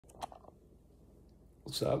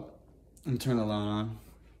What's up? I'm turning the light on.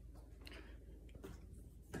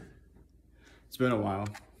 It's been a while,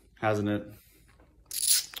 hasn't it?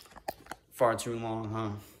 Far too long, huh?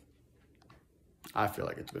 I feel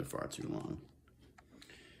like it's been far too long.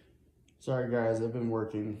 Sorry guys, I've been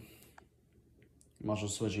working. I'm also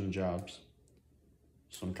switching jobs.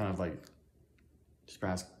 So I'm kind of like, these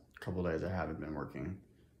past couple days I haven't been working.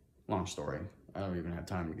 Long story. I don't even have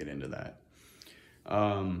time to get into that.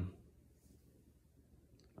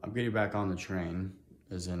 I'm getting back on the train,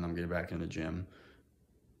 as in I'm getting back in the gym.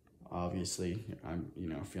 Obviously, I'm,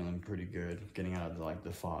 feeling pretty good, getting out of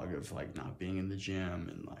the fog of like not being in the gym,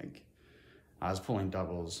 and like I was pulling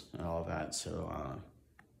doubles and all that. So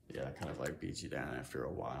yeah, it kind of like beats you down after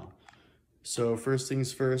a while. So first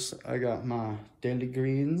things first, I got my dandy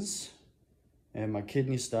greens and my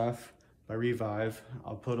kidney stuff by Revive.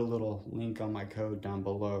 I'll put a little link on my code down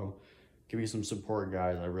below. Give me some support,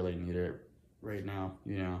 guys. I really need it right now,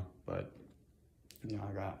 but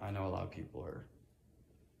I know a lot of people are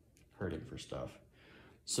hurting for stuff.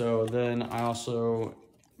 So then I also,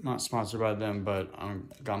 not sponsored by them, but I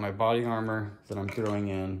got my body armor that I'm throwing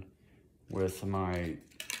in with my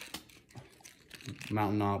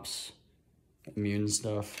Mountain Ops immune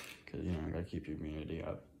stuff, because I gotta keep your immunity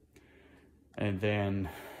up. And then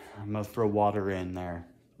I'm gonna throw water in there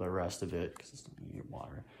for the rest of it, because it's not gonna get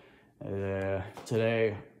water.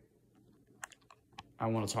 Today I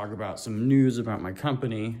want to talk about some news about my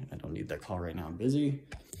company. I don't need that call right now, I'm busy.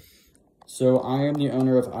 So I am the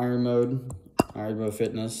owner of Iron Mode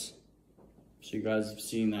Fitness. So you guys have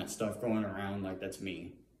seen that stuff going around, like that's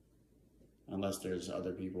me. Unless there's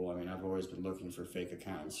other people. I've always been looking for fake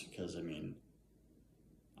accounts because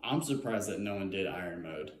I'm surprised that no one did Iron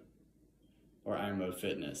Mode or Iron Mode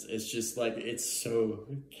Fitness. It's just like, it's so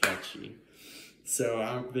catchy. So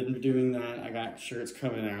I've been doing that. I got shirts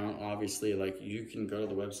coming out. Obviously, like you can go to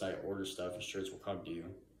the website, order stuff, and shirts will come to you.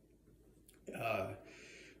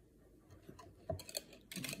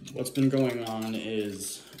 What's been going on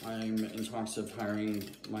is I'm in talks of hiring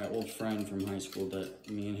my old friend from high school that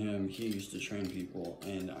me and him, he used to train people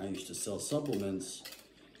and I used to sell supplements.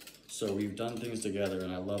 So we've done things together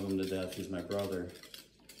and I love him to death. He's my brother.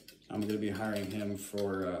 I'm going to be hiring him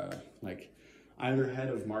for like either head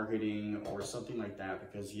of marketing or something like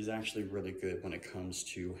that, because he's actually really good when it comes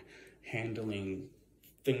to handling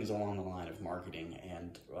things along the line of marketing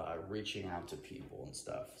and reaching out to people and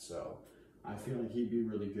stuff. So I feel like he'd be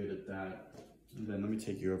really good at that. And then let me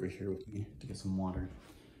take you over here with me to get some water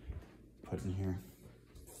put in here.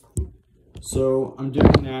 So I'm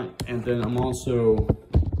doing that, and then I'm also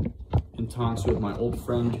in talks with my old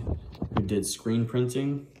friend who did screen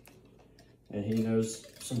printing. And he knows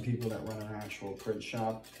some people that run an actual print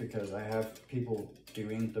shop, because I have people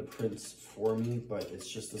doing the prints for me, but it's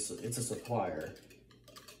just it's a supplier.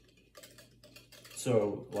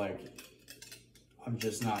 So like, I'm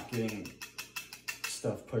just not getting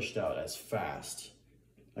stuff pushed out as fast.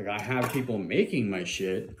 Like I have people making my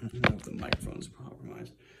shit. I don't know if the microphone's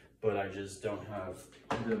compromised, but I just don't have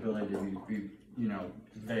the ability to be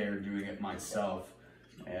there doing it myself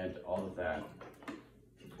and all of that.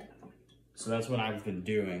 So that's what I've been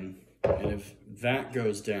doing. And if that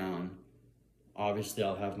goes down, obviously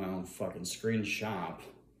I'll have my own fucking screen shop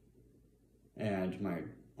and my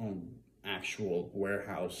own actual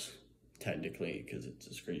warehouse, technically, because it's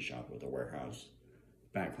a screen shop with a warehouse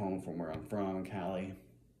back home from where I'm from, Cali.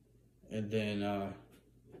 And then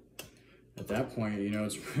at that point,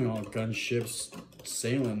 it's all gun ships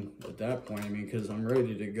sailing at that point. Because I'm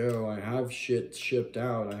ready to go. I have shit shipped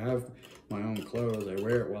out. I have my own clothes. I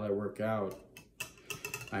wear it while I work out.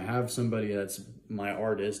 I have somebody that's my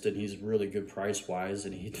artist, and he's really good price-wise,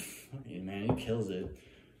 and he kills it.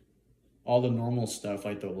 All the normal stuff,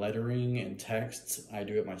 like the lettering and texts, I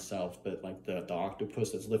do it myself. But like the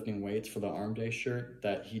octopus that's lifting weights for the arm day shirt,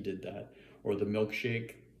 he did that. Or the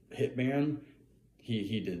milkshake hitman,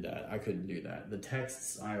 he did that. I couldn't do that. The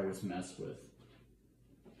texts I always mess with.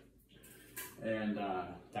 And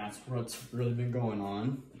that's what's really been going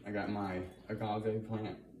on. I got my agave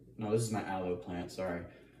plant. No, this is my aloe plant, sorry.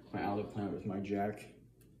 My aloe plant with my jack.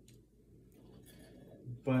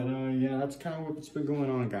 But yeah, that's kind of what's been going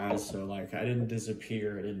on, guys. So like, I didn't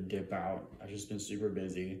disappear, I didn't dip out. I've just been super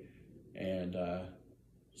busy. And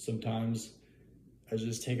sometimes I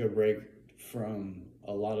just take a break from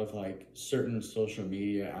a lot of like certain social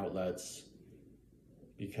media outlets,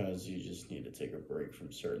 because you just need to take a break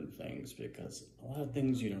from certain things, because a lot of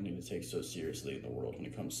things you don't need to take so seriously in the world when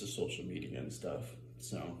it comes to social media and stuff.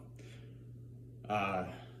 So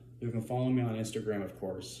you can follow me on Instagram, of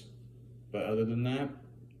course, but other than that,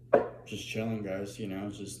 just chilling, guys.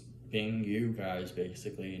 Just being you guys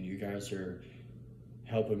basically, and you guys are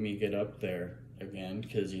helping me get up there again,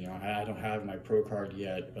 because you know I don't have my pro card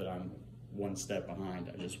yet, but I'm one step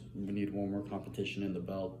behind. We need one more competition in the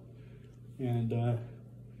belt. And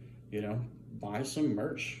you know, buy some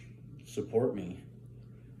merch, support me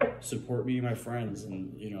and my friends,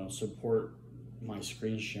 and you know, support my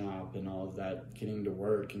screen shop and all of that, getting to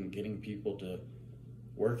work and getting people to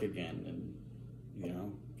work again, and you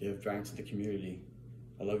know, give back to the community.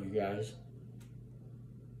 I love you guys.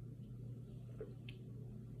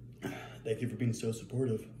 Thank you for being so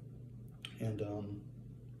supportive, and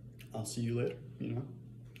I'll see you later. You know,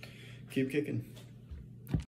 keep kicking.